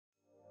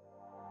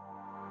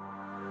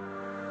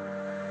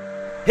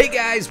Hey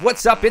guys,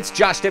 what's up? It's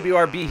Josh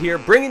WRB here,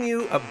 bringing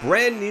you a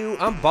brand new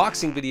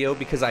unboxing video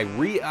because I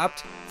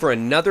re-upped for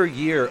another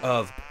year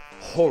of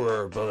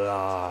Horror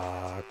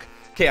Block.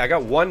 Okay, I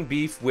got one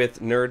beef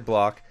with Nerd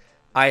Block.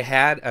 I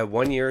had a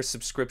 1-year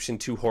subscription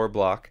to Horror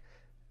Block,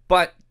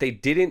 but they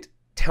didn't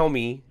tell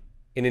me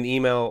in an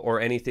email or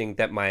anything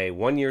that my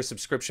 1-year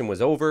subscription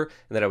was over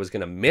and that I was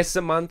going to miss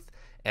a month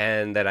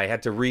and that I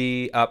had to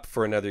re-up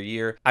for another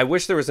year. I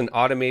wish there was an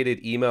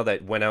automated email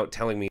that went out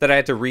telling me that I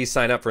had to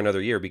re-sign up for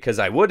another year, because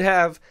I would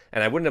have,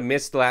 and I wouldn't have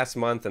missed last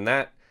month, and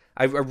that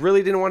I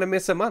really didn't want to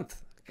miss a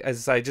month,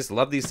 as I just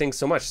love these things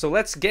so much. So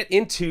let's get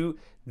into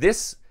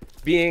this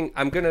being,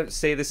 I'm gonna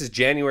say this is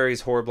January's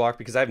Horror Block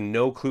because I have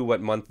no clue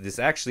what month this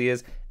actually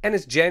is, and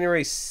it's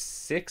January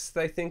 6th,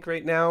 I think,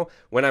 right now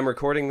when I'm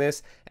recording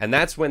this, and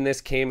that's when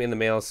this came in the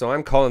mail. So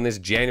I'm calling this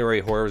January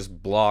Horror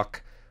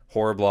Block,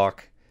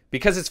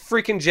 because it's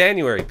freaking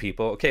January,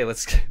 people. Okay,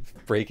 let's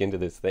break into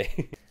this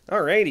thing.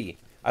 Alrighty.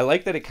 I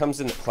like that it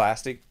comes in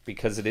plastic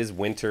because it is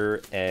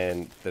winter,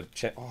 and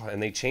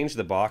and they changed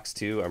the box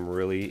too. I'm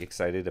really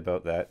excited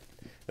about that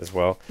as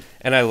well.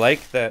 And I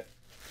like that.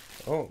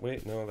 Oh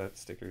wait, no, that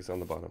sticker's on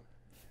the bottom.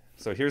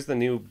 So here's the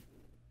new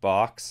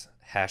box.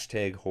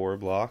 Hashtag Horror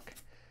Block.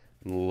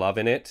 I'm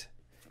loving it.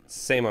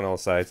 Same on all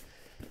sides.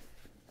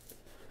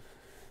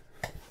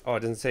 Oh, it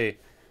doesn't say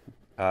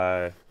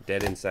dead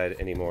inside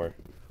anymore.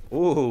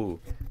 Ooh,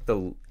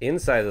 the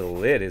inside of the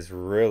lid is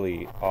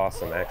really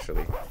awesome,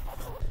 actually.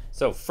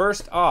 So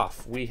first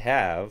off, we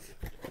have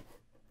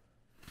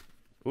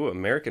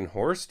American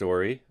Horror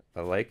Story.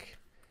 I like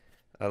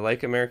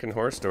American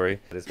Horror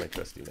Story. That is my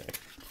trusty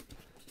knife.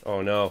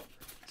 Oh no,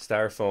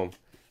 styrofoam.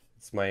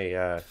 It's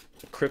my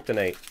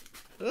kryptonite.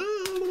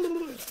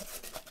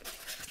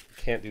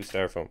 Can't do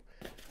styrofoam.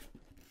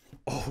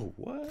 Oh,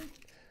 what?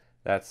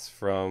 That's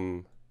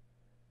from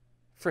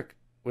frick.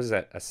 What is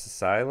that?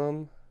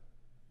 Asylum?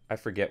 I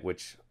forget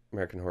which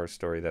American Horror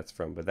Story that's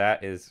from, but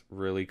that is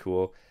really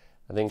cool.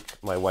 I think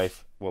my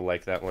wife will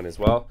like that one as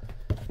well.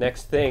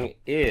 Next thing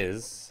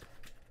is,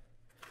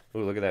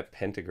 ooh, look at that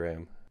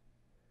pentagram.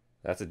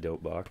 That's a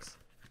dope box.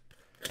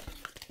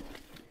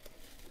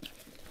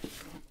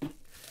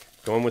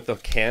 Going with the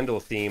candle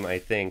theme, I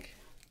think.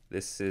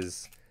 This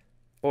is,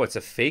 oh, it's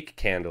a fake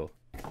candle.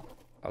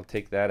 I'll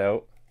take that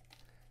out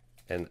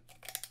and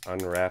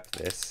unwrap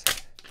this.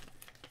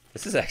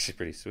 This is actually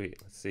pretty sweet.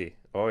 Let's see.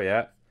 Oh,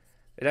 yeah.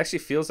 It actually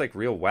feels like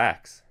real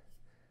wax.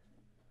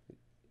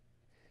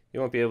 You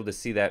won't be able to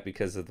see that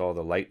because of all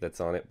the light that's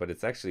on it, but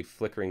it's actually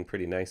flickering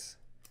pretty nice.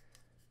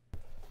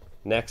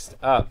 Next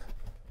up,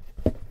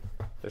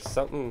 there's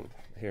something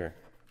here.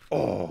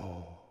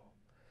 Oh,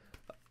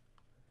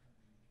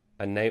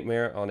 A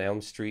Nightmare on Elm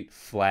Street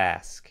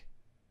flask.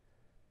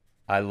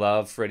 I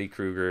love Freddy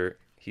Krueger.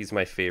 He's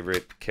my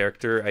favorite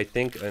character, I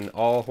think, in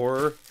all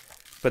horror.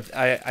 But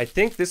I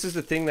think this is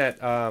the thing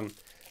that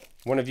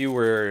one of you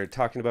were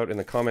talking about in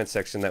the comment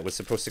section that was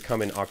supposed to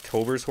come in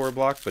October's Horror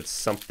Block, but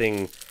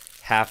something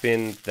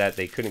happened that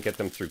they couldn't get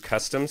them through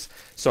customs.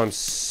 So I'm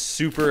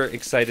super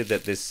excited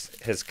that this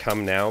has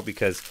come now,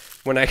 because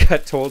when I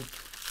got told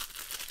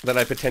that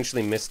I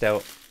potentially missed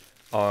out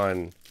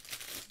on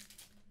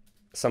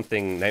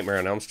something Nightmare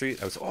on Elm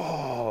Street, I was,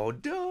 oh,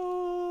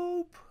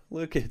 dope!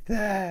 Look at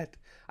that!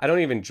 I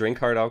don't even drink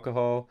hard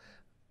alcohol,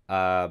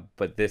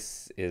 but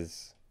this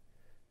is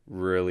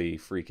really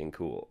freaking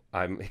cool.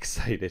 I'm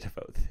excited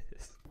about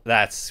this.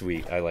 That's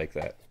sweet. I like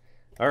that.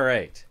 All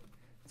right,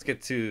 let's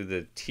get to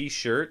the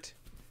t-shirt.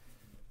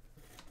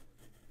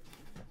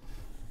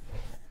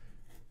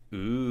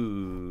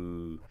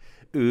 Ooh,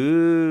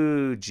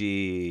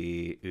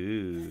 gee,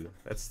 ooh.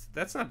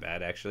 That's not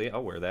bad, actually.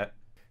 I'll wear that.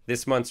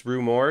 This month's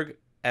Rue Morgue,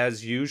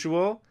 as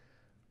usual,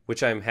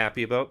 which I'm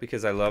happy about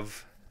because I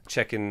love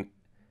checking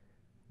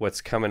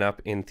what's coming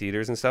up in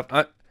theaters and stuff.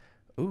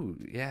 Ooh,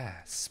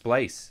 yeah,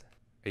 Splice.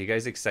 Are you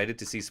guys excited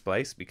to see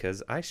Splice?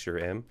 Because I sure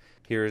am.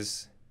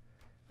 Here's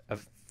a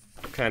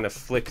kind of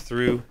flick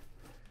through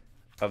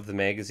of the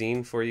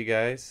magazine for you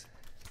guys.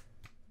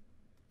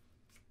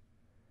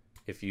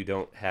 If you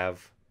don't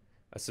have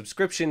a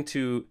subscription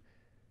to...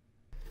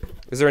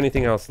 Is there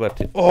anything else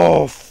left?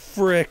 Oh,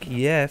 frick,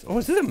 yes. Oh,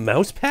 is this a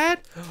mouse pad?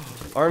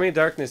 Army of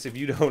Darkness, if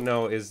you don't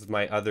know, is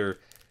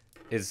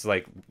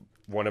like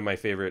one of my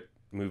favorite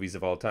movies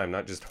of all time,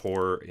 not just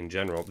horror in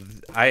general.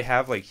 I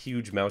have like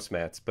huge mouse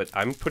mats, but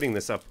I'm putting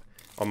this up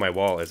on my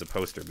wall as a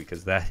poster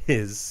because that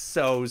is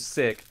so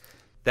sick.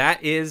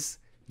 That is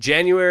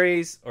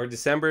January's or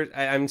December.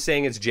 I'm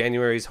saying it's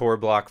January's Horror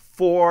Block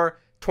for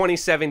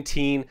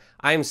 2017.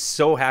 I'm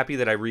so happy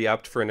that I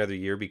re-upped for another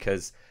year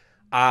because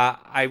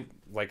I'm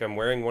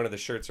wearing one of the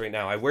shirts right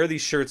now. I wear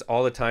these shirts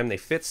all the time. They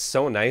fit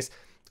so nice.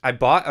 I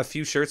bought a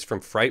few shirts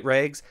from Fright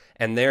Rags,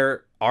 and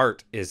their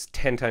art is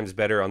 10 times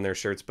better on their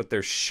shirts, but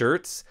their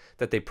shirts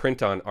that they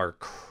print on are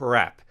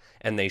crap,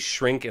 and they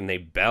shrink and they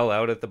bell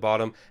out at the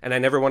bottom, and I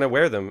never want to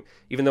wear them.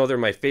 Even though they're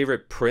my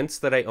favorite prints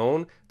that I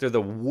own, they're the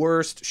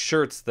worst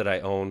shirts that I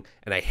own,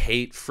 and I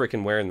hate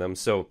freaking wearing them.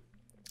 So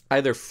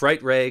either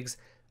Fright Rags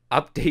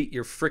update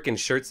your freaking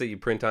shirts that you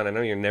print on. I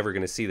know you're never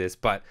going to see this,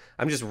 but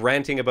I'm just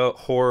ranting about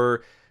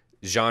horror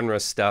genre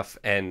stuff.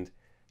 And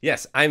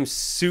yes, I'm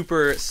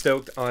super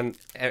stoked on...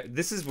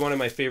 This is one of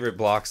my favorite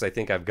blocks I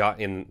think I've got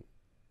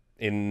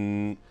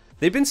in...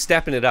 They've been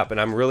stepping it up, and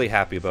I'm really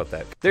happy about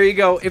that. There you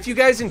go. If you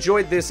guys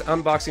enjoyed this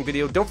unboxing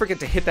video, don't forget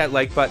to hit that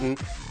like button.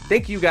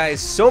 Thank you guys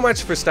so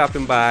much for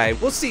stopping by.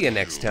 We'll see you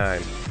next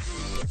time.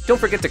 Don't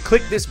forget to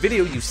click this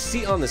video you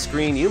see on the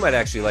screen. You might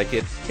actually like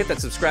it. Hit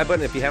that subscribe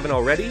button if you haven't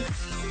already.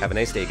 Have a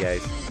nice day,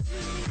 guys.